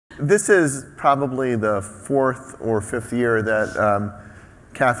this is probably the fourth or fifth year that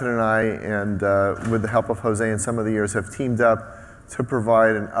Catherine and I, and with the help of Jose and some of the years, have teamed up to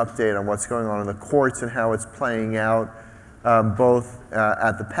provide an update on what's going on in the courts and how it's playing out, both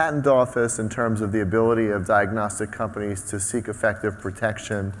at the patent office in terms of the ability of diagnostic companies to seek effective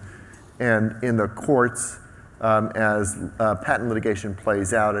protection, and in the courts as patent litigation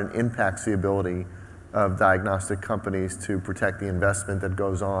plays out and impacts the ability of diagnostic companies to protect the investment that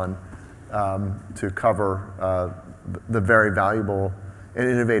goes on to cover the very valuable and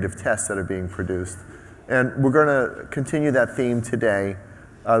innovative tests that are being produced. And we're going to continue that theme today.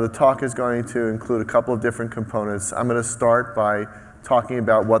 The talk is going to include a couple of different components. I'm going to start by talking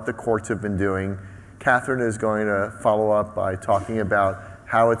about what the courts have been doing. Catherine is going to follow up by talking about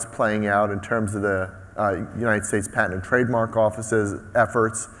how it's playing out in terms of the United States Patent and Trademark Office's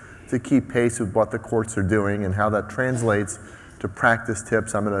efforts to keep pace with what the courts are doing and how that translates to practice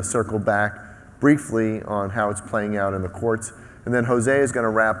tips. I'm going to circle back briefly on how it's playing out in the courts. And then Jose is going to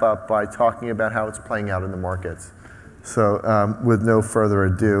wrap up by talking about how it's playing out in the markets. So with no further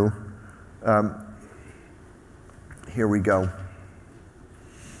ado, here we go.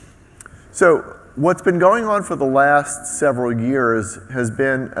 So what's been going on for the last several years has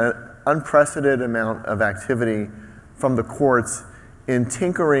been an unprecedented amount of activity from the courts in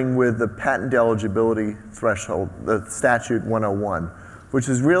tinkering with the patent eligibility threshold, the statute 101, which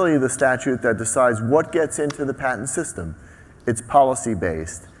is really the statute that decides what gets into the patent system. It's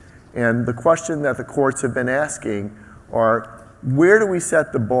policy-based. And the question that the courts have been asking are, where do we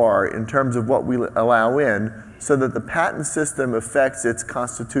set the bar in terms of what we allow in so that the patent system affects its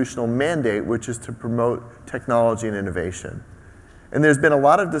constitutional mandate, which is to promote technology and innovation? And there's been a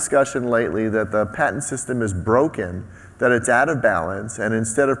lot of discussion lately that the patent system is broken, that it's out of balance, and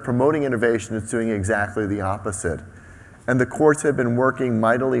instead of promoting innovation, it's doing exactly the opposite. And the courts have been working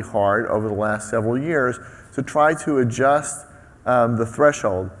mightily hard over the last several years to try to adjust the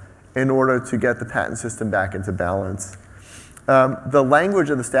threshold in order to get the patent system back into balance. The language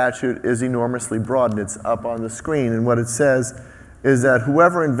of the statute is enormously broad, and it's up on the screen. And what it says is that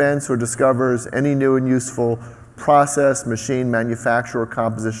whoever invents or discovers any new and useful process, machine, manufacture, or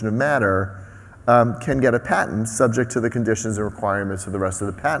composition of matter can get a patent subject to the conditions and requirements of the rest of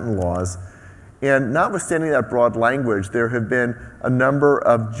the patent laws. And notwithstanding that broad language, there have been a number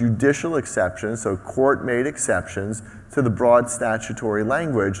of judicial exceptions, so court-made exceptions, to the broad statutory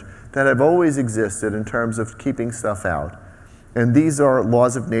language that have always existed in terms of keeping stuff out. And these are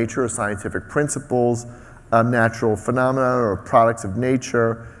laws of nature or scientific principles, natural phenomena or products of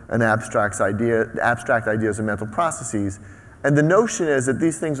nature, and abstract ideas and mental processes. And the notion is that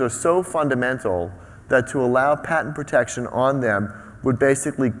these things are so fundamental that to allow patent protection on them would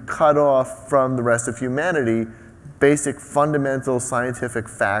basically cut off from the rest of humanity basic fundamental scientific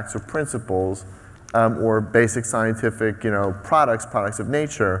facts or principles or basic scientific products of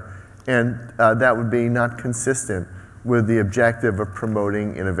nature. And that would be not consistent with the objective of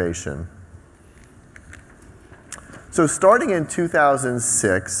promoting innovation. So starting in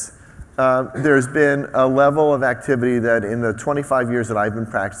 2006, there's been a level of activity that in the 25 years that I've been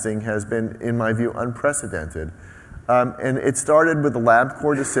practicing has been, in my view, unprecedented. And it started with the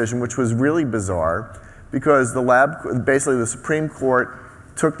LabCorp decision, which was really bizarre because basically the Supreme Court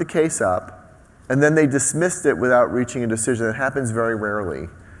took the case up and then they dismissed it without reaching a decision. That happens very rarely.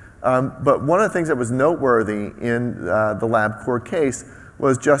 But one of the things that was noteworthy in the LabCorp case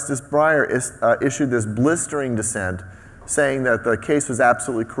was Justice Breyer issued this blistering dissent saying that the case was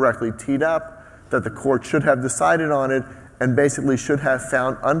absolutely correctly teed up, that the court should have decided on it, and basically should have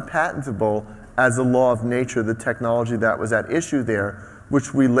found unpatentable as a law of nature the technology that was at issue there,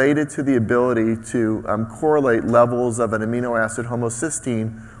 which related to the ability to correlate levels of an amino acid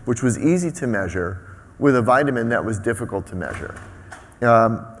homocysteine, which was easy to measure, with a vitamin that was difficult to measure.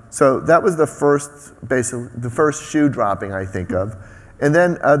 So that was the first shoe dropping I think of. And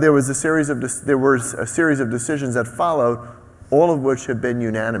then there was a series of decisions that followed, all of which have been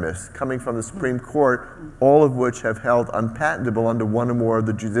unanimous, coming from the Supreme Court, all of which have held unpatentable under one or more of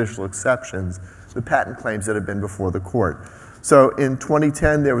the judicial exceptions, the patent claims that have been before the court. So in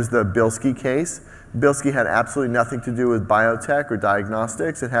 2010, there was the Bilski case. Bilski had absolutely nothing to do with biotech or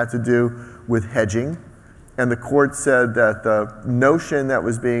diagnostics. It had to do with hedging. And the court said that the notion that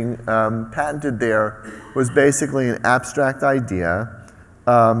was being patented there was basically an abstract idea,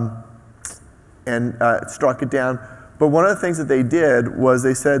 and struck it down. But one of the things that they did was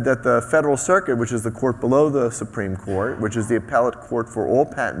they said that the Federal Circuit, which is the court below the Supreme Court, which is the appellate court for all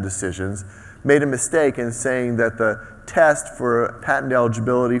patent decisions, made a mistake in saying that the test for patent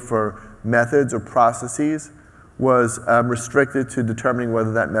eligibility for methods or processes was restricted to determining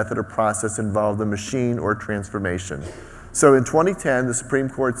whether that method or process involved a machine or transformation. So in 2010, the Supreme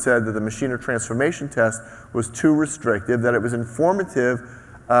Court said that the machine or transformation test was too restrictive, that it was informative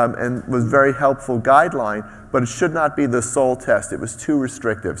and was very helpful guideline, but it should not be the sole test. It was too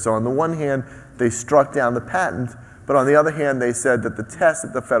restrictive. So on the one hand, they struck down the patent, but on the other hand, they said that the test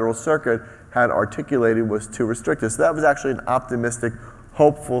that the Federal Circuit had articulated was too restrictive. So that was actually an optimistic,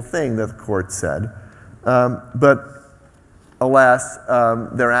 hopeful thing that the court said. But alas,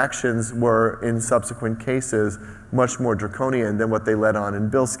 their actions were, in subsequent cases, much more draconian than what they led on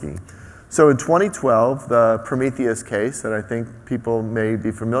in Bilski. So in 2012, the Prometheus case, that I think people may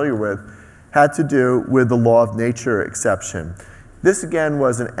be familiar with, had to do with the law of nature exception. This again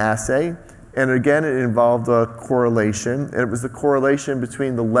was an assay, and again it involved a correlation. And it was the correlation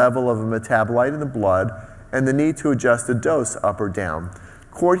between the level of a metabolite in the blood and the need to adjust the dose up or down.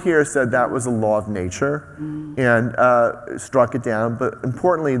 Court here said that was a law of nature and struck it down, but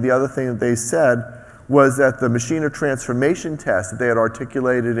importantly, the other thing that they said was that the machine or transformation test that they had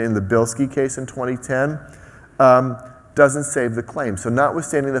articulated in the Bilski case in 2010 doesn't save the claim. So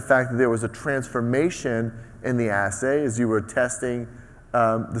notwithstanding the fact that there was a transformation in the assay as you were testing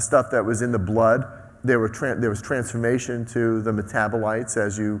the stuff that was in the blood, there was transformation to the metabolites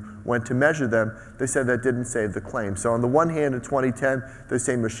as you went to measure them, they said that didn't save the claim. So on the one hand, in 2010, they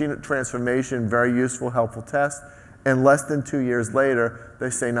say machine transformation, very useful, helpful test, and less than 2 years later, they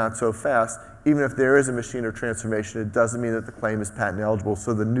say not so fast. Even if there is a machine or transformation, it doesn't mean that the claim is patent eligible,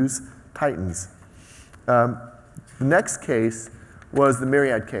 so the noose tightens. The next case was the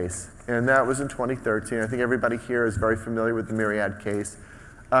Myriad case, and that was in 2013. I think everybody here is very familiar with the Myriad case.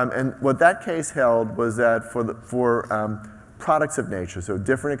 And what that case held was that for products of nature, so a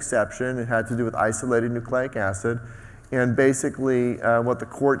different exception, it had to do with isolated nucleic acid, and basically what the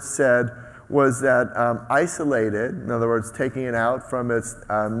court said was that isolated, in other words, taking it out from its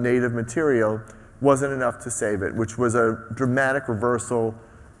native material, wasn't enough to save it, which was a dramatic reversal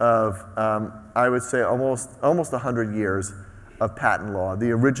of, I would say, almost 100 years of patent law.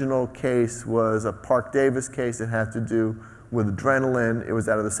 The original case was a Park-Davis case. It had to do with adrenaline. It was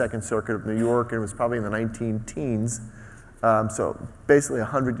out of the Second Circuit of New York, and it was probably in the 19-teens, so basically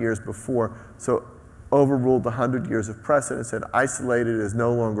 100 years before. So overruled 100 years of precedent, said isolated is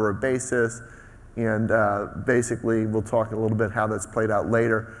no longer a basis, and basically we'll talk a little bit how that's played out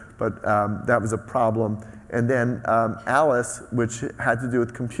later, but that was a problem. And then Alice, which had to do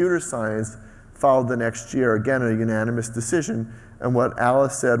with computer science, followed the next year, again a unanimous decision, and what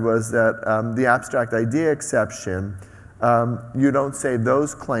Alice said was that the abstract idea exception, you don't save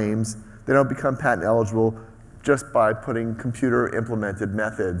those claims, they don't become patent eligible just by putting computer implemented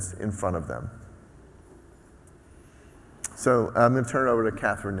methods in front of them. So I'm going to turn it over to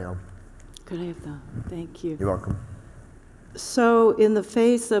Catherine now. Could I have that? Thank you. You're welcome. So in the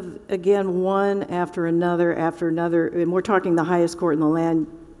face of, again, one after another, and we're talking the highest court in the land,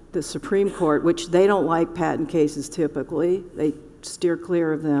 the Supreme Court, which they don't like patent cases typically. They steer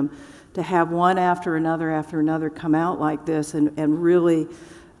clear of them. To have one after another come out like this and really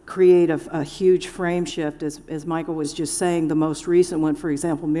create a huge frame shift, as Michael was just saying, the most recent one, for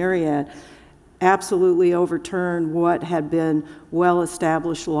example, Myriad, absolutely overturned what had been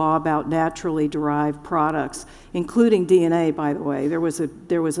well-established law about naturally derived products, including DNA, by the way. There was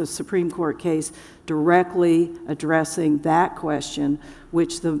a Supreme Court case directly addressing that question,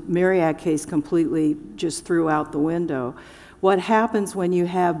 which the Myriad case completely just threw out the window. What happens when you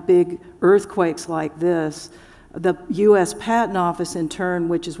have big earthquakes like this, the U.S. Patent Office, in turn,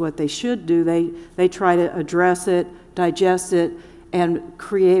 which is what they should do, they try to address it, digest it, and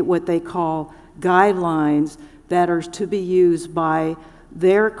create what they call guidelines that are to be used by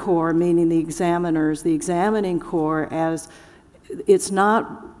their core, meaning the examiners, the examining core, as it's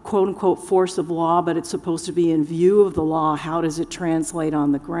not quote-unquote force of law, but it's supposed to be in view of the law. How does it translate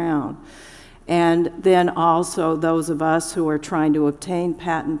on the ground? And then also those of us who are trying to obtain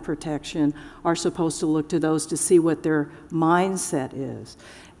patent protection are supposed to look to those to see what their mindset is.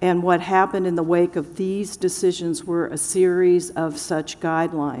 And what happened in the wake of these decisions were a series of such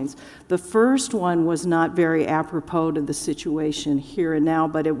guidelines. The first one was not very apropos to the situation here and now,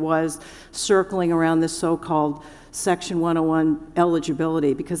 but it was circling around this so-called Section 101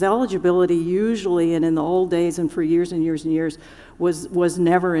 eligibility, because eligibility usually, and in the old days and for years and years and years, was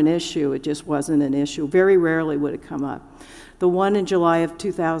never an issue. It just wasn't an issue. Very rarely would it come up. The one in July of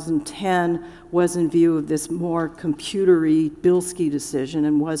 2010 was in view of this more computery Bilski decision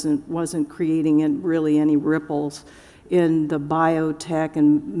and wasn't creating really any ripples in the biotech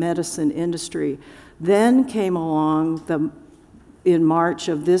and medicine industry. Then came along the in March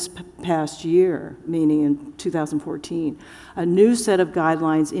of this past year, meaning in 2014, a new set of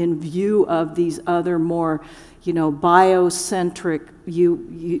guidelines in view of these other more, biocentric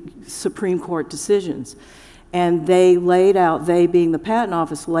Supreme Court decisions. And they laid out, they being the Patent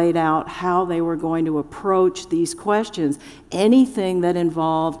Office, laid out how they were going to approach these questions. Anything that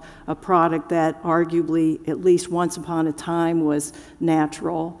involved a product that arguably, at least once upon a time, was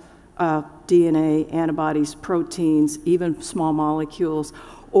natural, DNA, antibodies, proteins, even small molecules,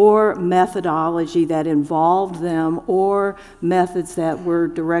 or methodology that involved them, or methods that were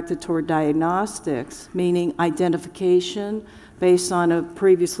directed toward diagnostics, meaning identification based on a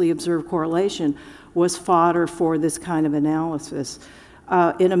previously observed correlation, was fodder for this kind of analysis.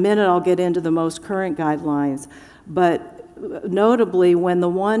 In a minute, I'll get into the most current guidelines, but notably, when the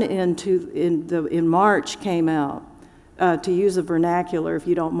one in March came out, to use a vernacular, if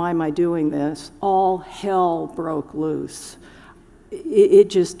you don't mind my doing this, all hell broke loose. It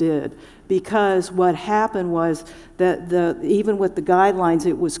just did. Because what happened was that even with the guidelines,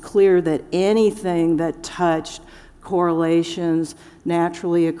 it was clear that anything that touched correlations,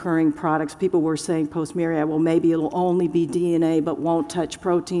 naturally occurring products, people were saying post-Myriad, well, maybe it'll only be DNA, but won't touch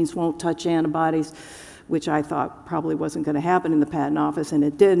proteins, won't touch antibodies, which I thought probably wasn't going to happen in the Patent Office, and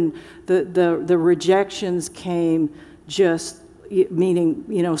it didn't. The rejections came just, meaning,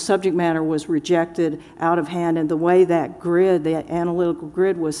 subject matter was rejected out of hand, and the way that grid, the analytical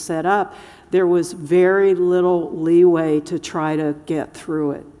grid was set up, there was very little leeway to try to get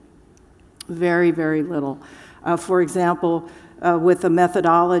through it. Very, very little. For example, with a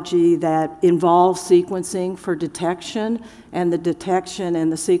methodology that involves sequencing for detection, and the detection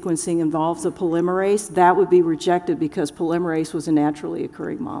and the sequencing involves a polymerase, that would be rejected because polymerase was a naturally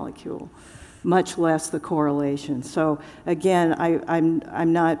occurring molecule, much less the correlation. So again,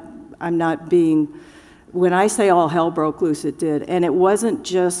 I'm not being, when I say all hell broke loose, it did. And it wasn't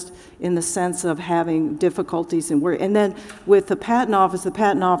just in the sense of having difficulties in work. And then with the Patent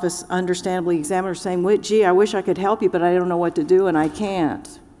Office, understandably, examiners saying, well, gee, I wish I could help you, but I don't know what to do, and I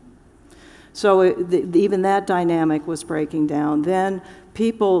can't. So even that dynamic was breaking down. Then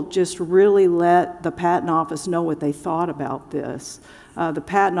people just really let the Patent Office know what they thought about this. The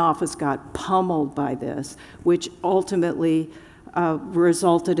Patent Office got pummeled by this, which ultimately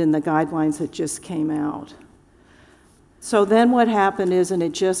resulted in the guidelines that just came out. So then what happened is, and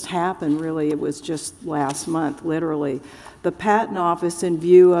it just happened really, it was just last month, literally, the Patent Office, in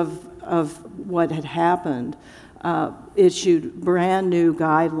view of what had happened, issued brand new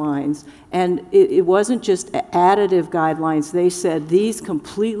guidelines. And it wasn't just additive guidelines. They said these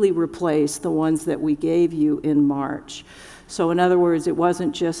completely replace the ones that we gave you in March. So in other words, it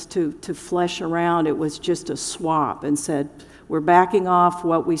wasn't just to flesh around, it was just a swap, and said, we're backing off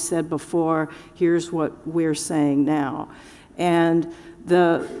what we said before, here's what we're saying now. And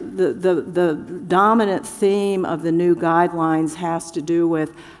the dominant theme of the new guidelines has to do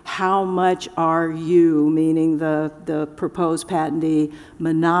with how much are you, meaning the proposed patentee,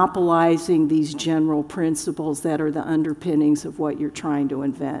 monopolizing these general principles that are the underpinnings of what you're trying to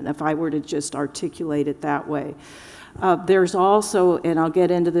invent, if I were to just articulate it that way. There's also, and I'll get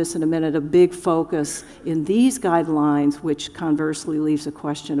into this in a minute, a big focus in these guidelines, which conversely leaves a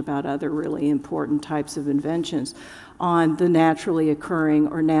question about other really important types of inventions, on the naturally occurring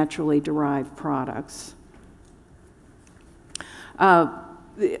or naturally derived products.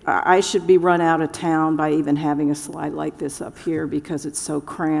 I should be run out of town by even having a slide like this up here because it's so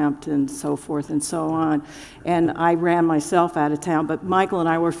cramped and so forth and so on. And I ran myself out of town, but Michael and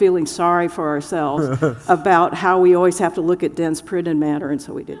I were feeling sorry for ourselves about how we always have to look at dense printed matter, and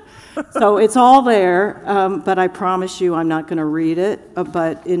so we did. So it's all there, but I promise you I'm not going to read it.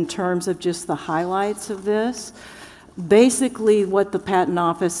 But in terms of just the highlights of this, basically what the Patent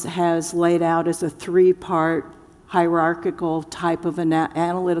Office has laid out is a three-part hierarchical type of an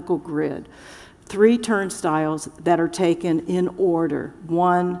analytical grid. 3 turnstiles that are taken in order,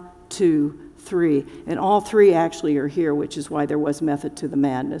 1, 2, 3. And all 3 actually are here, which is why there was method to the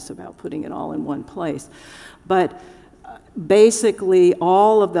madness about putting it all in one place. But basically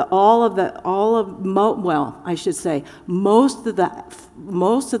most of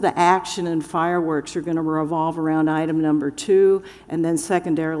the action and fireworks are going to revolve around item number 2 and then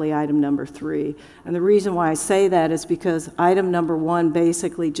secondarily item number 3. And the reason why I say that is because item number 1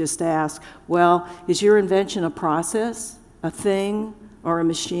 basically just asks, well, is your invention a process, a thing, or a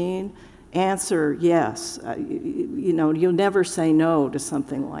machine? answer yes. You know, you'll never say no to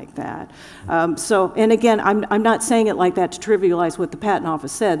something like that. And again, I'm not saying it like that to trivialize what the Patent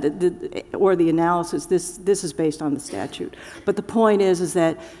Office said, or the analysis. This is based on the statute. But the point is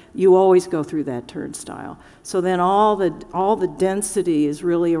that you always go through that turnstile. So then all the density is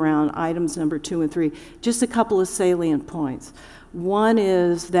really around items number 2 and 3. Just a couple of salient points. One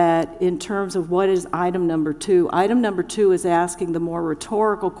is that in terms of what is item number 2 is asking the more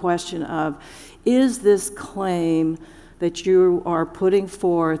rhetorical question of, is this claim that you are putting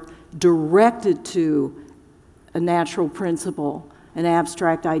forth directed to a natural principle, an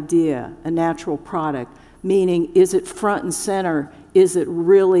abstract idea, a natural product? Meaning, is it front and center? Is it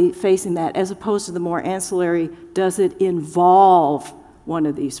really facing that? As opposed to the more ancillary, does it involve one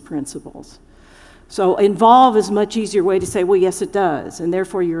of these principles? So involve is a much easier way to say, well, yes, it does, and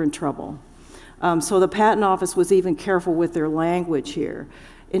therefore you're in trouble. So the Patent Office was even careful with their language here.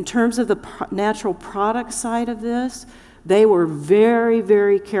 In terms of the natural product side of this, they were very,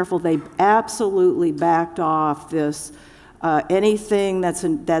 very careful. They absolutely backed off this, anything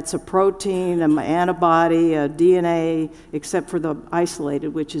that's a protein, an antibody, a DNA, except for the isolated,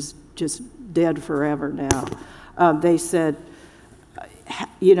 which is just dead forever now. They said,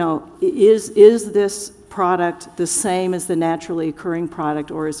 you know, is this product the same as the naturally occurring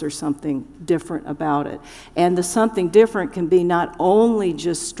product, or is there something different about it? And the something different can be not only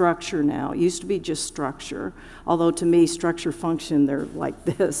just structure now. It used to be just structure, although to me, structure, function, they're like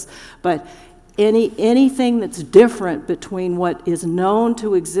this. But anything that's different between what is known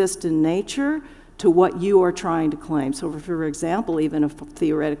to exist in nature to what you are trying to claim. So for example, even if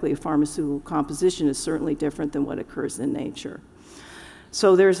theoretically a pharmaceutical composition is certainly different than what occurs in nature.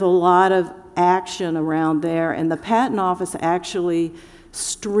 So there's a lot of action around there, and the Patent Office actually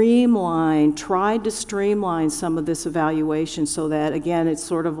tried to streamline some of this evaluation so that, again, it's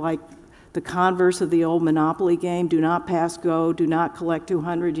sort of like the converse of the old Monopoly game: do not pass go, do not collect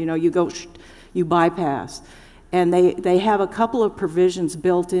 200, you know, you go, you bypass. And they have a couple of provisions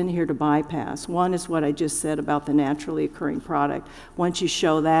built in here to bypass. One is what I just said about the naturally occurring product. Once you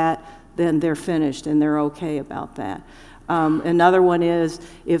show that, then they're finished and they're okay about that. Another one is,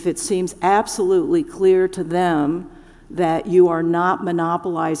 if it seems absolutely clear to them that you are not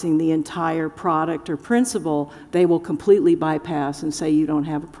monopolizing the entire product or principle, they will completely bypass and say you don't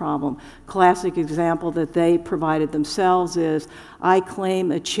have a problem. Classic example that they provided themselves is, I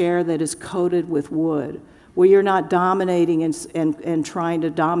claim a chair that is coated with wood. Well, you're not dominating and trying to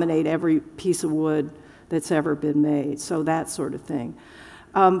dominate every piece of wood that's ever been made, so that sort of thing.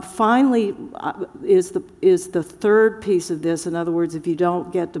 Finally, is the third piece of this. In other words, if you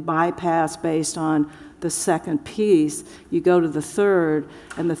don't get to bypass based on the second piece, you go to the third,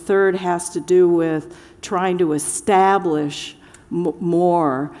 and the third has to do with trying to establish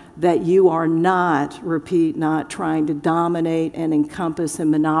more that you are not, repeat, not trying to dominate and encompass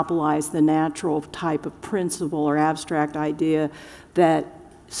and monopolize the natural type of principle or abstract idea that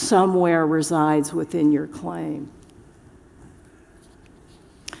somewhere resides within your claim.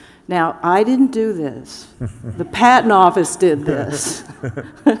 Now, I didn't do this. The Patent Office did this.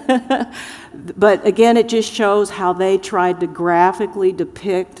 But again, it just shows how they tried to graphically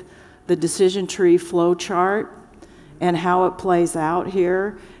depict the decision tree flow chart and how it plays out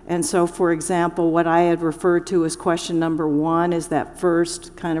here. And so, for example, what I had referred to as question number 1 is that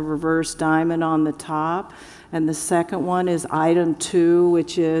first kind of reverse diamond on the top. And the second one is item 2,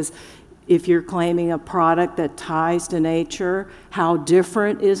 which is, if you're claiming a product that ties to nature, how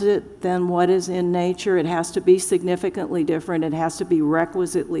different is it than what is in nature? It has to be significantly different. It has to be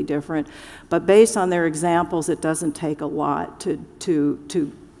requisitely different. But based on their examples, it doesn't take a lot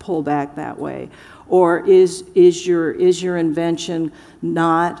to pull back that way. Or is your invention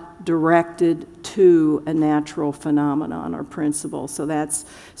not directed to a natural phenomenon or principle?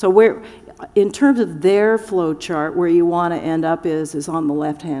 So where, in terms of their flow chart, where you want to end up is on the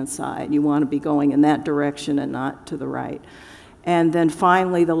left-hand side. You want to be going in that direction and not to the right. And then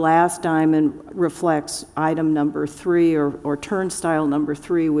finally, the last diamond reflects item number 3 or turnstile number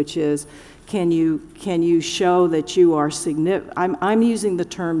 3, which is, can you show that you are significant? I'm using the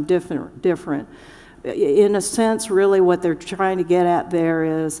term different. In a sense, really what they're trying to get at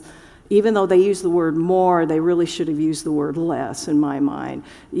there is, even though they use the word more, they really should have used the word less, in my mind.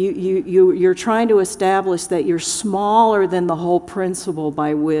 You're trying to establish that you're smaller than the whole principle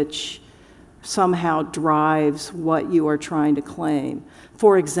by which somehow drives what you are trying to claim.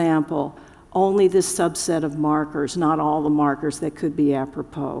 For example, only this subset of markers, not all the markers that could be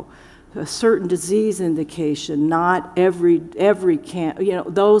apropos. A certain disease indication, not every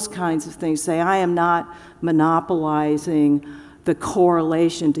those kinds of things. Say, I am not monopolizing the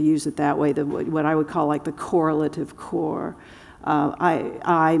correlation, to use it that way, what I would call like the correlative core.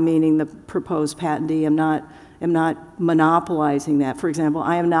 I, meaning the proposed patentee, am not monopolizing that. For example,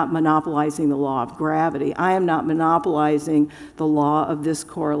 I am not monopolizing the law of gravity. I am not monopolizing the law of this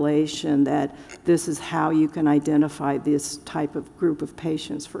correlation, that this is how you can identify this type of group of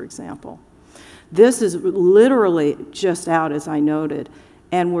patients, for example. This is literally just out, as I noted,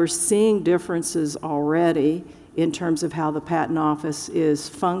 and we're seeing differences already in terms of how the Patent Office is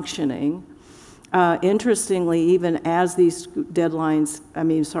functioning. Interestingly, even as these guidelines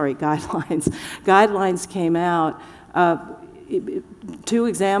came out, two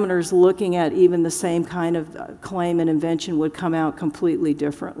examiners looking at even the same kind of claim and invention would come out completely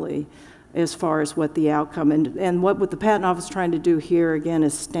differently as far as what the outcome, and what the Patent Office is trying to do here, again,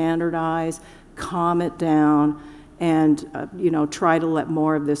 is standardize, calm it down, and try to let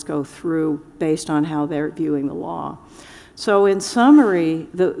more of this go through based on how they're viewing the law. So in summary,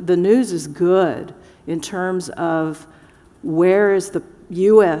 the news is good in terms of where is the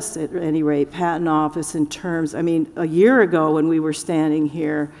U.S., at any rate, Patent Office in terms, I mean, a year ago when we were standing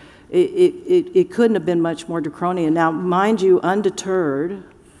here, it couldn't have been much more draconian. Now, mind you, undeterred,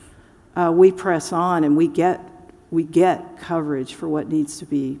 we press on and we get coverage for what needs to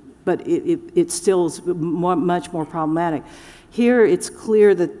be, but it still is much more problematic. Here, it's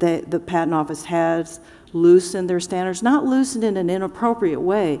clear that the Patent Office has loosened their standards, not loosened in an inappropriate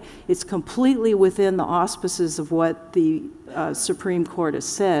way. It's completely within the auspices of what the Supreme Court has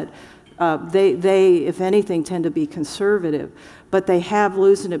said. They, if anything, tend to be conservative, but they have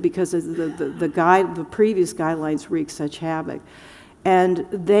loosened it because the previous guidelines wreak such havoc. And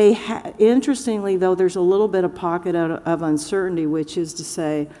interestingly, though, there's a little bit of pocket of uncertainty, which is to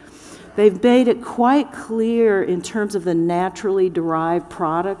say, they've made it quite clear in terms of the naturally derived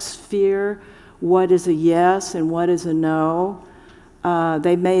product sphere what is a yes and what is a no.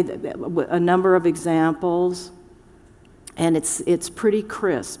 They made a number of examples, and it's pretty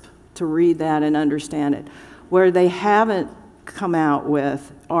crisp to read that and understand it. Where they haven't come out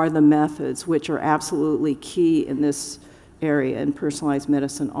with are the methods, which are absolutely key in this area, in personalized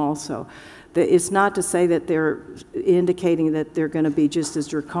medicine also. It's not to say that they're indicating that they're going to be just as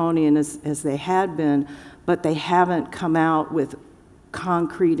draconian as they had been, but they haven't come out with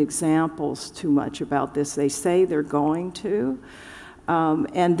concrete examples too much about this. They say they're going to,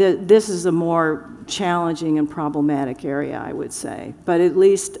 and this is a more challenging and problematic area, I would say. But at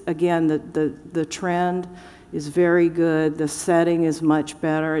least, again, the trend is very good. The setting is much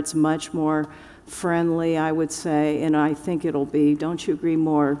better. It's much more friendly, I would say, and I think it'll be, don't you agree,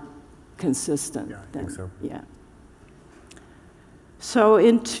 more consistent? Yeah, I think so. Yeah. So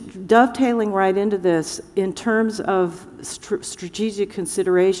dovetailing right into this, in terms of strategic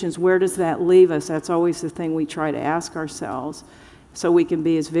considerations, where does that leave us? That's always the thing we try to ask ourselves, so we can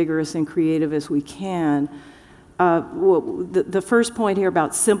be as vigorous and creative as we can. The first point here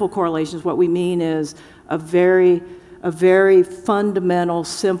about simple correlations, what we mean is a very fundamental,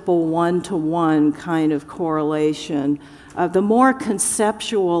 simple one-to-one kind of correlation. The more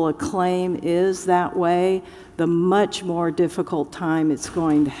conceptual a claim is that way, the much more difficult time it's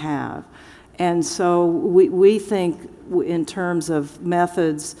going to have. And so we think in terms of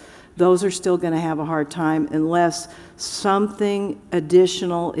methods, those are still going to have a hard time unless something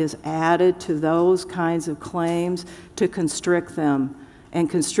additional is added to those kinds of claims to constrict them, and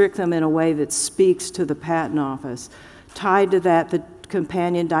constrict them in a way that speaks to the Patent Office. Tied to that, the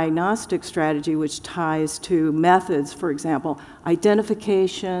companion diagnostic strategy, which ties to methods, for example,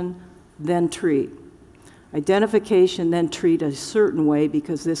 identification, then treat. Identification, then treat a certain way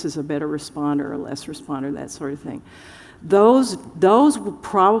because this is a better responder or less responder, that sort of thing. Those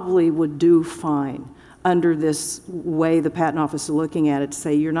probably would do fine under this way the Patent Office is looking at it, to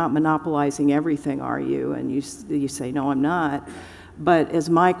say, you're not monopolizing everything, are you? And you say, no, I'm not. But as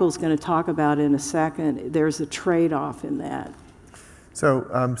Michael's going to talk about in a second, there's a trade-off in that.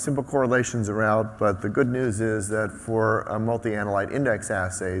 So simple correlations are out, but the good news is that for multi-analyte index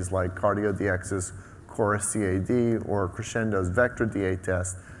assays like CardioDX's Chorus CAD or Crescendo's Vector DA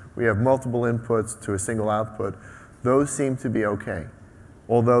test, we have multiple inputs to a single output. Those seem to be okay,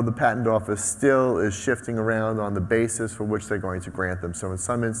 although the Patent Office still is shifting around on the basis for which they're going to grant them. So in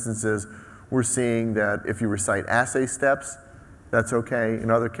some instances, we're seeing that if you recite assay steps, that's okay.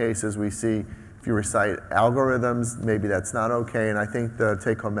 In other cases, we see if you recite algorithms, maybe that's not okay. And I think the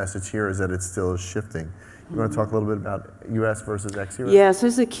take-home message here is that it still is shifting. You want to talk a little bit about US versus ex-US? Yes,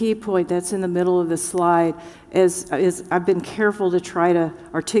 this is a key point that's in the middle of the slide. As I've been careful to try to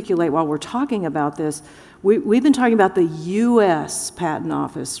articulate while we're talking about this, we've been talking about the US Patent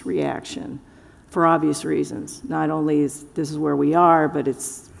Office reaction. for obvious reasons. Not only is this where we are, but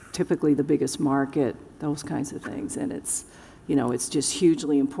it's typically the biggest market, those kinds of things, and it's, you know, it's just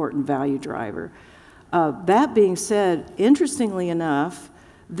hugely important value driver. That being said, interestingly enough,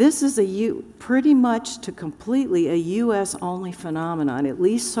 this is pretty much to completely a U.S.-only phenomenon, at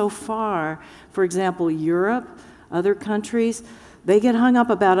least so far. For example, Europe, other countries, they get hung up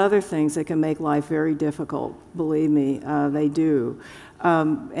about other things that can make life very difficult. Believe me, they do.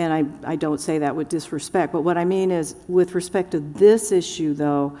 And I don't say that with disrespect, but what I mean is, with respect to this issue,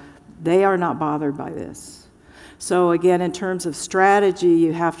 though, they are not bothered by this. So again, in terms of strategy,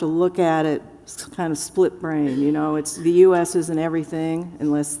 you have to look at it kind of split brain, you know. It's the U.S. isn't everything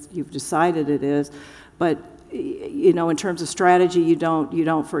unless you've decided it is, but you know, in terms of strategy, you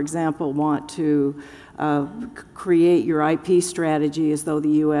don't, for example, want to create your IP strategy as though the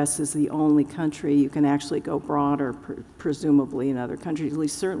U.S. is the only country. You can actually go broader, presumably, in other countries. At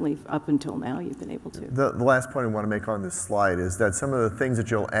least, certainly, up until now, you've been able to. The last point I want to make on this slide is that some of the things that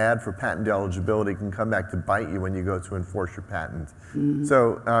you'll add for patent eligibility can come back to bite you when you go to enforce your patent. Mm-hmm.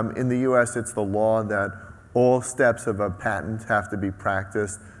 So in the U.S., it's the law that all steps of a patent have to be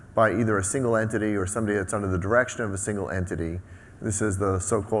practiced by either a single entity or somebody that's under the direction of a single entity. This is the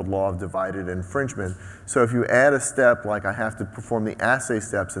so-called law of divided infringement. So if you add a step like I have to perform the assay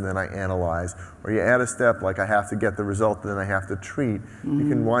steps and then I analyze, or you add a step like I have to get the result and then I have to treat, you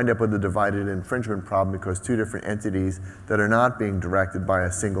can wind up with a divided infringement problem because two different entities that are not being directed by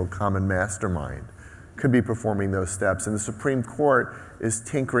a single common mastermind could be performing those steps. And the Supreme Court is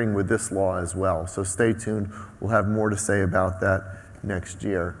tinkering with this law as well. So stay tuned. We'll have more to say about that next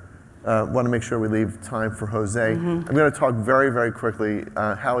year. Want to make sure we leave time for Jose. I'm going to talk very, very quickly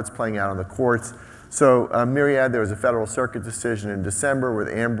how it's playing out on the courts. So Myriad, there was a Federal Circuit decision in December with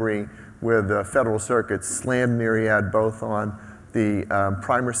Ambry, where the Federal Circuit slammed Myriad both on the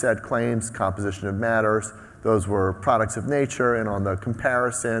primer set claims, composition of matters, those were products of nature, and on the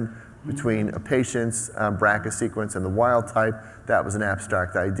comparison between a patient's BRCA sequence and the wild type, that was an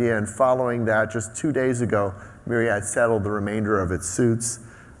abstract idea. And following that, just 2 days ago, Myriad settled the remainder of its suits.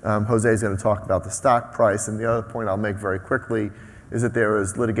 Jose is going to talk about the stock price, and the other point I'll make very quickly is that there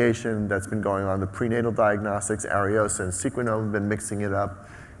is litigation that's been going on. The prenatal diagnostics, Ariosa and Sequinome have been mixing it up,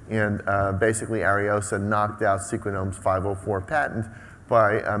 and basically Ariosa knocked out Sequinome's 504 patent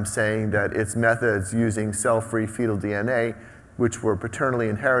by saying that its methods using cell-free fetal DNA, which were paternally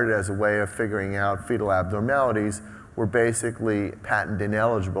inherited as a way of figuring out fetal abnormalities, were basically patent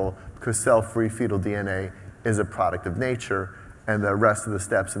ineligible because cell-free fetal DNA is a product of nature, and the rest of the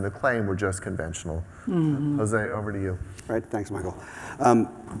steps in the claim were just conventional. Jose, over to you. All right, thanks, Michael.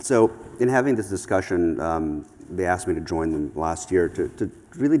 So in having this discussion, they asked me to join them last year to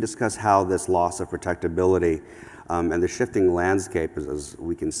really discuss how this loss of protectability and the shifting landscape, as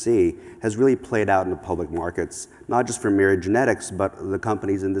we can see, has really played out in the public markets, not just for Myriad Genetics, but the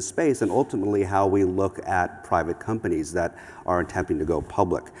companies in this space, and ultimately how we look at private companies that are attempting to go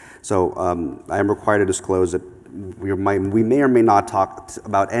public. So I am required to disclose that we may or may not talk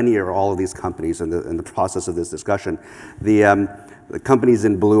about any or all of these companies in the process of this discussion. The companies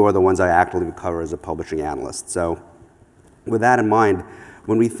in blue are the ones I actively cover as a publishing analyst. So with that in mind,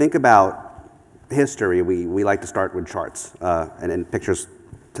 when we think about history, we like to start with charts, and pictures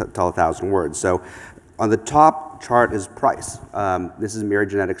tell 1,000 words. So on the top chart is price. This is Myriad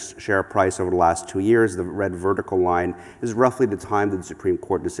Genetics' share price over the last 2 years. The red vertical line is roughly the time that the Supreme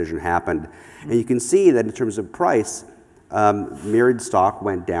Court decision happened. And you can see that in terms of price, Myriad stock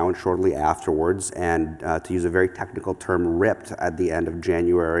went down shortly afterwards, and to use a very technical term, ripped at the end of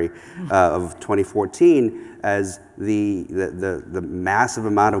January of 2014 as the massive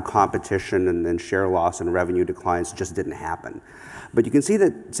amount of competition and share loss and revenue declines just didn't happen. But you can see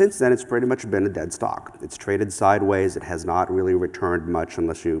that since then, it's pretty much been a dead stock. It's traded sideways. It has not really returned much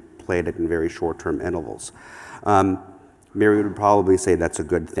unless you played it in very short-term intervals. Myriad would probably say that's a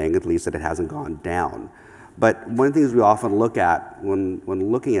good thing, at least that it hasn't gone down. But one of the things we often look at when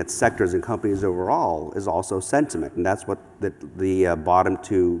looking at sectors and companies overall is also sentiment, and that's what the bottom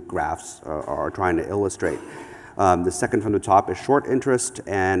two graphs are trying to illustrate. The second from the top is short interest,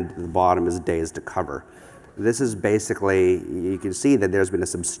 and the bottom is days to cover. This is basically, you can see that there's been a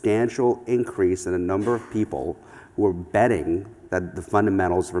substantial increase in the number of people who are betting that the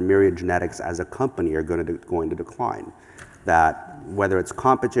fundamentals for Myriad Genetics as a company are going to decline. That whether it's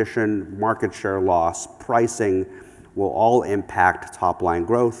competition, market share loss, pricing, will all impact top-line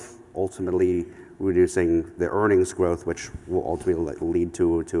growth, ultimately reducing the earnings growth, which will ultimately lead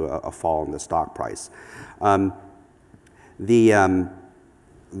to a fall in the stock price.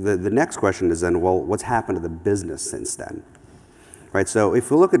 The next question is then, well, what's happened to the business since then? right? So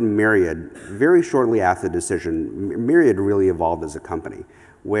if we look at Myriad, very shortly after the decision, Myriad really evolved as a company,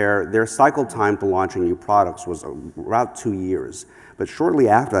 where their cycle time to launching new products was about 2 years. But shortly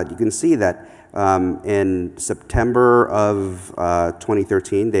after that, you can see that in September of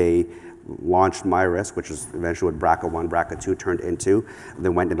 2013, they launched MyRisk, which is eventually what BRCA1, BRCA2 turned into. They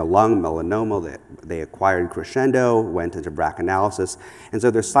went into lung, melanoma, they acquired Crescendo, went into BRCA analysis, and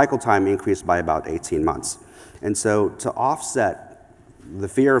so their cycle time increased by about 18 months. And so to offset the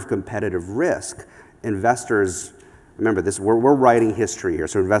fear of competitive risk, investors, remember this, we're writing history here,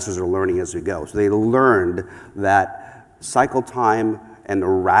 so investors are learning as we go. So they learned that cycle time and a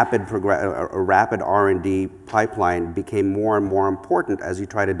rapid R&D pipeline became more and more important as you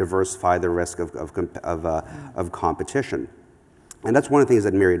try to diversify the risk of competition. And that's one of the things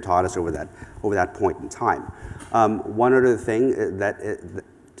that Myriad taught us over that point in time. One other thing to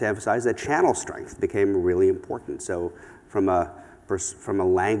emphasize, that channel strength became really important. So from a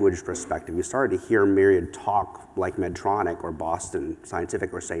language perspective, you started to hear Myriad talk like Medtronic or Boston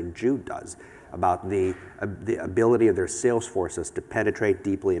Scientific or St. Jude does about the ability of their sales forces to penetrate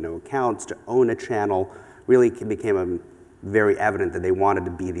deeply into accounts, to own a channel. Really became very evident that they wanted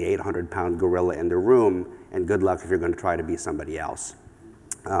to be the 800-pound gorilla in the room, and good luck if you're going to try to be somebody else.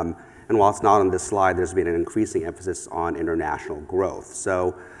 And while it's not on this slide, there's been an increasing emphasis on international growth.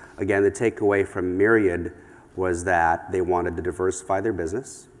 So again, the takeaway from Myriad was that they wanted to diversify their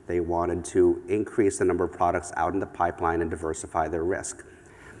business. They wanted to increase the number of products out in the pipeline and diversify their risk.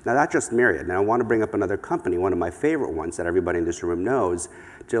 Now, that's just Myriad. Now, I want to bring up another company, one of my favorite ones that everybody in this room knows,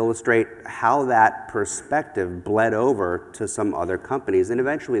 to illustrate how that perspective bled over to some other companies and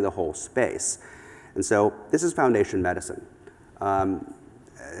eventually the whole space. And so this is Foundation Medicine.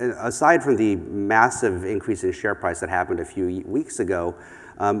 Aside from the massive increase in share price that happened a few weeks ago,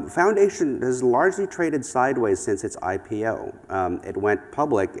 Foundation has largely traded sideways since its IPO. It went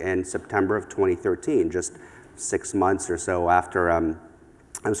public in September of 2013, just 6 months or so after,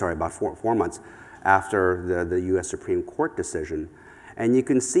 about 4 months after the US Supreme Court decision. And you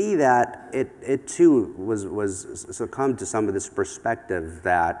can see that it too was succumbed to some of this perspective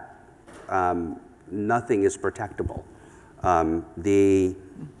that nothing is protectable. The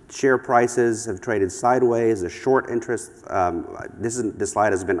share prices have traded sideways. The short interest, this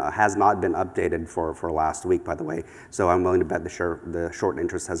slide has not been updated for last week, by the way. So I'm willing to bet the short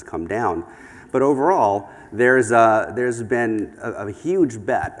interest has come down. But overall, there's been a huge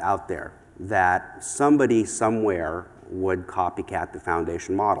bet out there that somebody somewhere would copycat the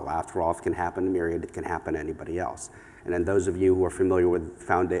Foundation model. After all, if it can happen to Myriad, it can happen to anybody else. And then those of you who are familiar with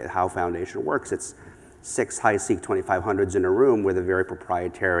how Foundation works, it's 6 high-seq 2500s in a room with a very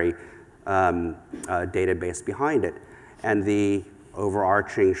proprietary database behind it. And the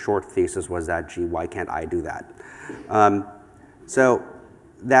overarching short thesis was that, gee, why can't I do that? So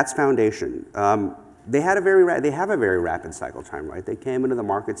that's Foundation. They have a very rapid cycle time, right? They came into the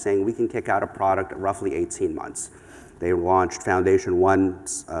market saying we can kick out a product at roughly 18 months. They launched Foundation 1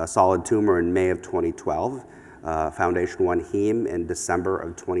 solid tumor in May of 2012, Foundation 1 heme in December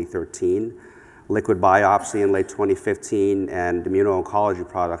of 2013. Liquid biopsy in late 2015, and immuno-oncology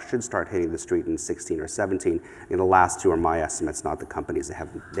products should start hitting the street in 16 or 17. And the last two are my estimates, not the companies.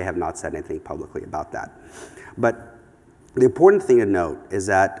 They have not said anything publicly about that. But the important thing to note is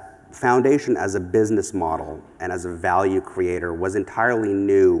that Foundation as a business model and as a value creator was entirely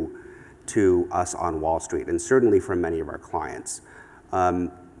new to us on Wall Street, and certainly for many of our clients.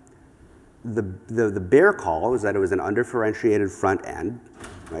 The bear call was that it was an undifferentiated front end.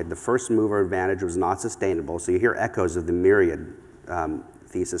 Right? The first mover advantage was not sustainable, so you hear echoes of the Myriad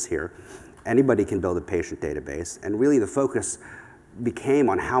thesis here. Anybody can build a patient database, and really the focus became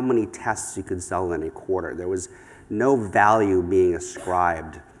on how many tests you could sell in a quarter. There was no value being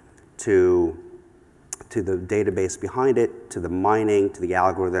ascribed to the database behind it, to the mining, to the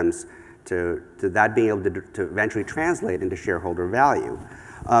algorithms, to that being able to eventually translate into shareholder value.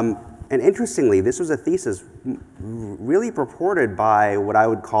 And interestingly, this was a thesis really purported by what I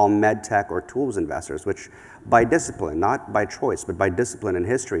would call med tech or tools investors, which by discipline, not by choice, but by discipline and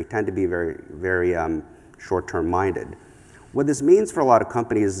history, tend to be very, very short-term minded. What this means for a lot of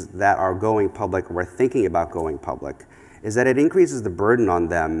companies that are going public or are thinking about going public is that it increases the burden on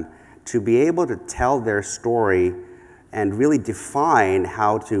them to be able to tell their story and really define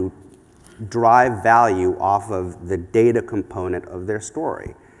how to drive value off of the data component of their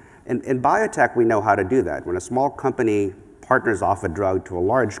story. In biotech, we know how to do that. When a small company partners off a drug to a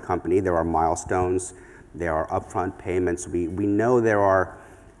large company, there are milestones, there are upfront payments. We know there are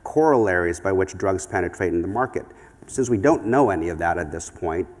corollaries by which drugs penetrate in the market. Since we don't know any of that at this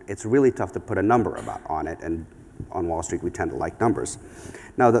point, it's really tough to put a number on it. And on Wall Street, we tend to like numbers.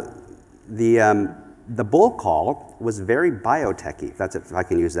 Now, the bull call was very biotechy, if I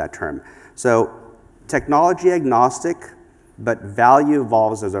can use that term. So technology agnostic, but value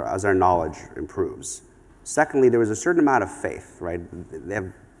evolves as our knowledge improves. Secondly, there was a certain amount of faith, right? They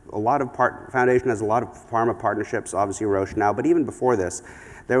have a lot of Foundation has a lot of pharma partnerships, obviously Roche now, but even before this,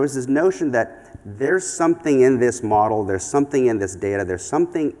 there was this notion that there's something in this model, there's something in this data, there's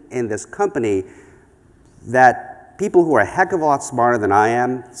something in this company that people who are a heck of a lot smarter than I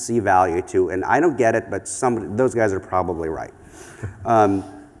am see value to, and I don't get it, but those guys are probably right.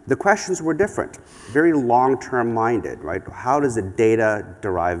 The questions were different, very long-term minded, right? How does the data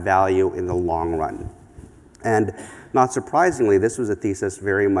derive value in the long run? And not surprisingly, this was a thesis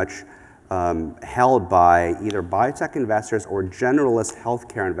very much held by either biotech investors or generalist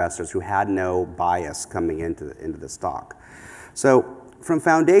healthcare investors who had no bias coming into the stock. So from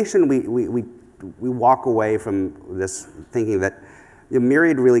Foundation, we walk away from this thinking that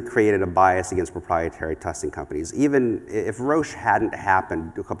Myriad really created a bias against proprietary testing companies. Even if Roche hadn't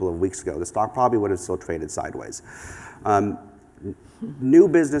happened a couple of weeks ago, the stock probably would have still traded sideways. New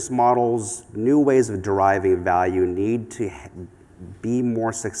business models, new ways of deriving value need to be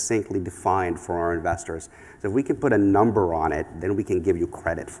more succinctly defined for our investors. So if we can put a number on it, then we can give you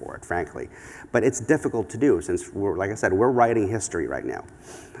credit for it, frankly. But it's difficult to do since, like I said, we're writing history right now.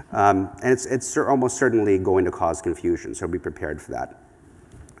 And it's almost certainly going to cause confusion, so be prepared for that.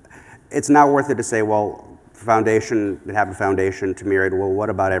 It's not worth it to say, well, Foundation, it happened Foundation to Myriad, well,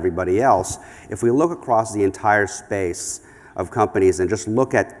 what about everybody else? If we look across the entire space of companies and just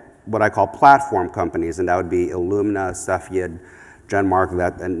look at what I call platform companies, and that would be Illumina, Cepheid, Genmark,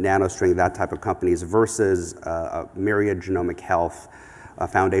 and NanoString, that type of companies, versus Myriad Genomic Health,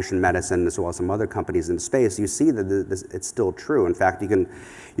 Foundation Medicine, as well as some other companies in the space, you see that it's still true. In fact, you can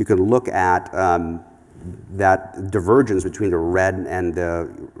look at that divergence between the red and the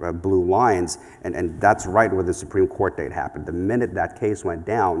blue lines, and that's right where the Supreme Court date happened. The minute that case went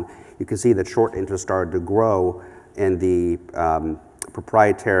down, you can see that short interest started to grow in the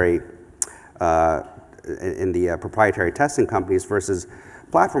proprietary testing companies versus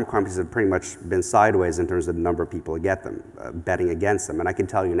platform companies have pretty much been sideways in terms of the number of people who get them, betting against them. And I can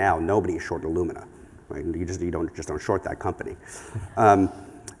tell you now, nobody is short Illumina. Right? You don't short that company.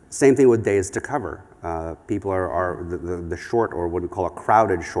 Same thing with days to cover. People are the short, or what we call a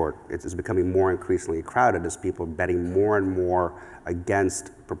crowded short. It's becoming more increasingly crowded as people are betting more and more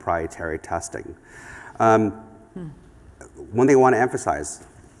against proprietary testing. One thing I want to emphasize,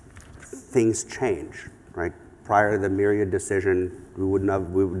 things change, right? Prior to the Myriad decision,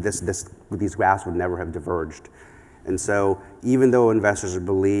 these graphs would never have diverged. And so even though investors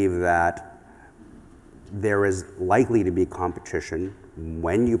believe that there is likely to be competition,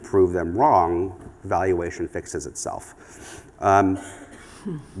 when you prove them wrong, valuation fixes itself.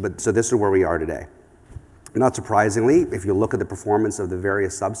 So this is where we are today. Not surprisingly, if you look at the performance of the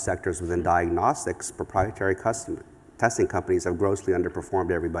various subsectors within diagnostics, proprietary testing companies have grossly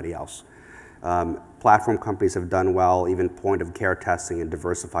underperformed everybody else. Platform companies have done well, even point-of-care testing and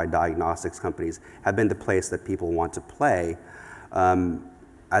diversified diagnostics companies have been the place that people want to play,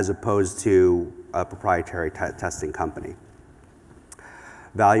 as opposed to a proprietary testing company.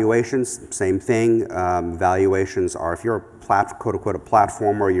 Valuations, same thing. Valuations are, if you're a quote-unquote a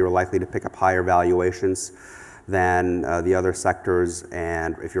platformer, you're likely to pick up higher valuations than the other sectors,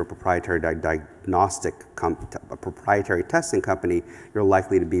 and if you're a proprietary proprietary testing company, you're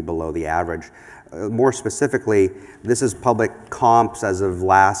likely to be below the average. More specifically, this is public comps as of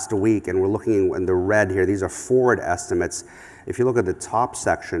last week, and we're looking in the red here. These are forward estimates. If you look at the top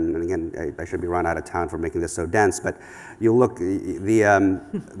section, and again, I should be run out of town for making this so dense, but you look,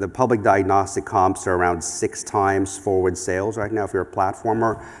 the public diagnostic comps are around 6 times forward sales right now if you're a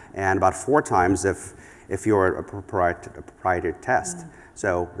platformer, and about 4 times if you're a proprietary test. Mm-hmm.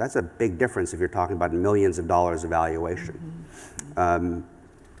 So that's a big difference if you're talking about millions of dollars of valuation. Mm-hmm.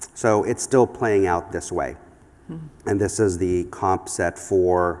 So it's still playing out this way. Mm-hmm. And this is the comp set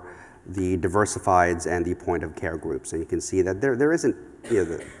for the diversifieds and the point-of-care groups. And you can see that there isn't,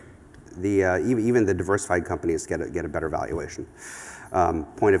 even the diversified companies get a better valuation.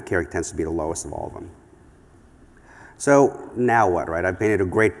 Point-of-care tends to be the lowest of all of them. So now what, right? I've painted a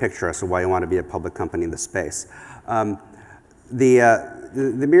great picture as to why you want to be a public company in the space. The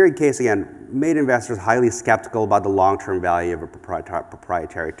Myriad case, again, made investors highly skeptical about the long-term value of a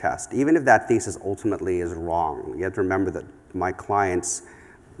proprietary test. Even if that thesis ultimately is wrong, you have to remember that my clients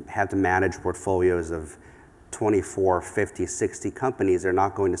have to manage portfolios of 24, 50, 60 companies. They're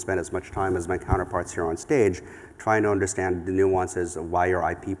not going to spend as much time as my counterparts here on stage trying to understand the nuances of why your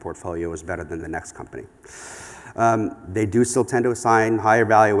IP portfolio is better than the next company. They do still tend to assign higher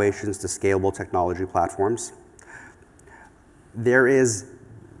valuations to scalable technology platforms.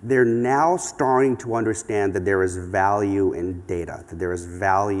 They're now starting to understand that there is value in data, that there is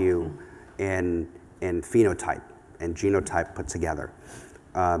value in phenotype and genotype put together.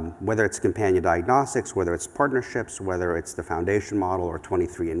 Whether it's companion diagnostics, whether it's partnerships, whether it's the foundation model or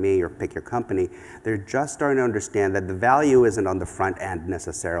 23andMe or pick your company, they're just starting to understand that the value isn't on the front end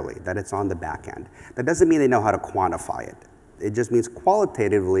necessarily, that it's on the back end. That doesn't mean they know how to quantify it. It just means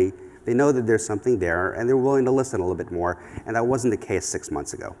qualitatively, they know that there's something there and they're willing to listen a little bit more, and that wasn't the case 6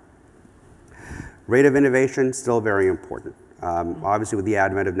 months ago. Rate of innovation, still very important. Obviously with the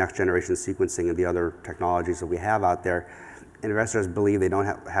advent of next generation sequencing and the other technologies that we have out there, investors believe they don't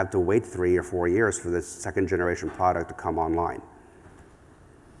have to wait 3 or 4 years for this second generation product to come online.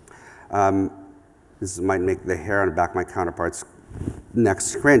 This might make the hair on the back of my counterparts'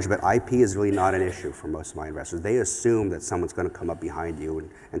 necks cringe, but IP is really not an issue for most of my investors. They assume that someone's going to come up behind you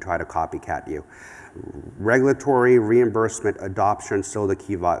and try to copycat you. Regulatory, reimbursement, adoption, still the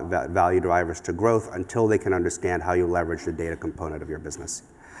key value drivers to growth until they can understand how you leverage the data component of your business.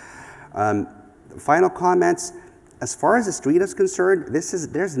 Final comments. As far as the street is concerned,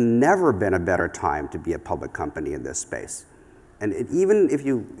 there's never been a better time to be a public company in this space. And even if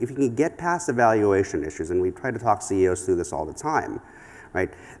you can get past the valuation issues, and we try to talk CEOs through this all the time,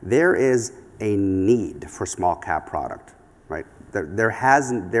 right? There is a need for small cap product, right? There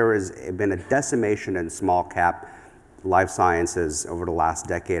has been a decimation in small cap life sciences over the last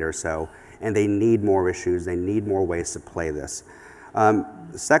decade or so, and they need more issues, they need more ways to play this.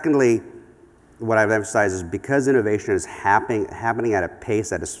 Secondly, what I've emphasized is because innovation is happening at a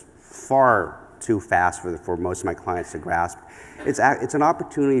pace that is far too fast for most of my clients to grasp, it's an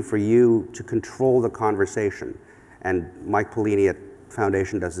opportunity for you to control the conversation. And Mike Polini at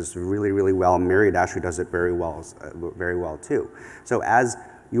Foundation does this really, really well. Myriad actually does it very well too. So as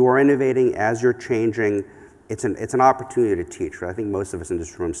you are innovating, as you're changing, it's an opportunity to teach, which I think most of us in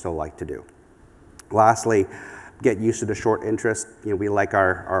this room still like to do. Lastly, get used to the short interest. You know, we like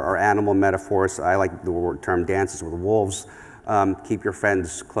our animal metaphors. I like the term dances with wolves. Keep your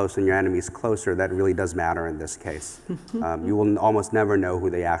friends close and your enemies closer. That really does matter in this case. You will almost never know who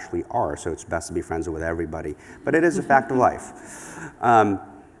they actually are, so it's best to be friends with everybody. But it is a fact of life. And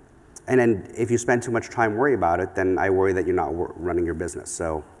then if you spend too much time worrying about it, then I worry that you're not running your business.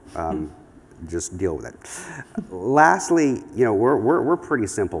 So just deal with it. Lastly, you know, we're pretty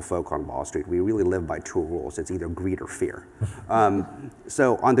simple folk on Wall Street. We really live by two rules. It's either greed or fear.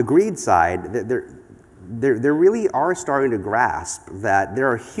 So on the greed side, there really are starting to grasp that there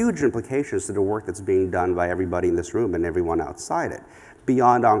are huge implications to the work that's being done by everybody in this room and everyone outside it.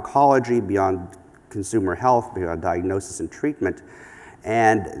 Beyond oncology, beyond consumer health, beyond diagnosis and treatment.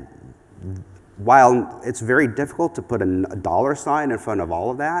 And while it's very difficult to put a dollar sign in front of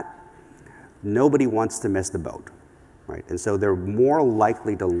all of that, nobody wants to miss the boat, right? And so they're more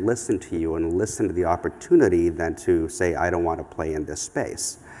likely to listen to you and listen to the opportunity than to say, I don't want to play in this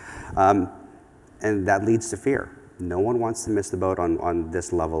space. And that leads to fear. No one wants to miss the boat on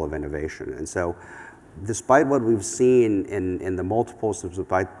this level of innovation. And so despite what we've seen in the multiples,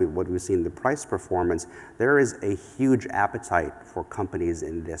 despite what we've seen in the price performance, there is a huge appetite for companies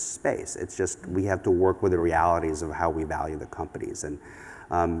in this space. It's just we have to work with the realities of how we value the companies. And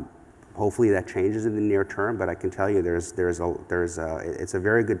hopefully that changes in the near term, but I can tell you it's a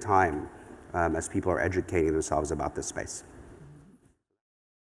very good time as people are educating themselves about this space.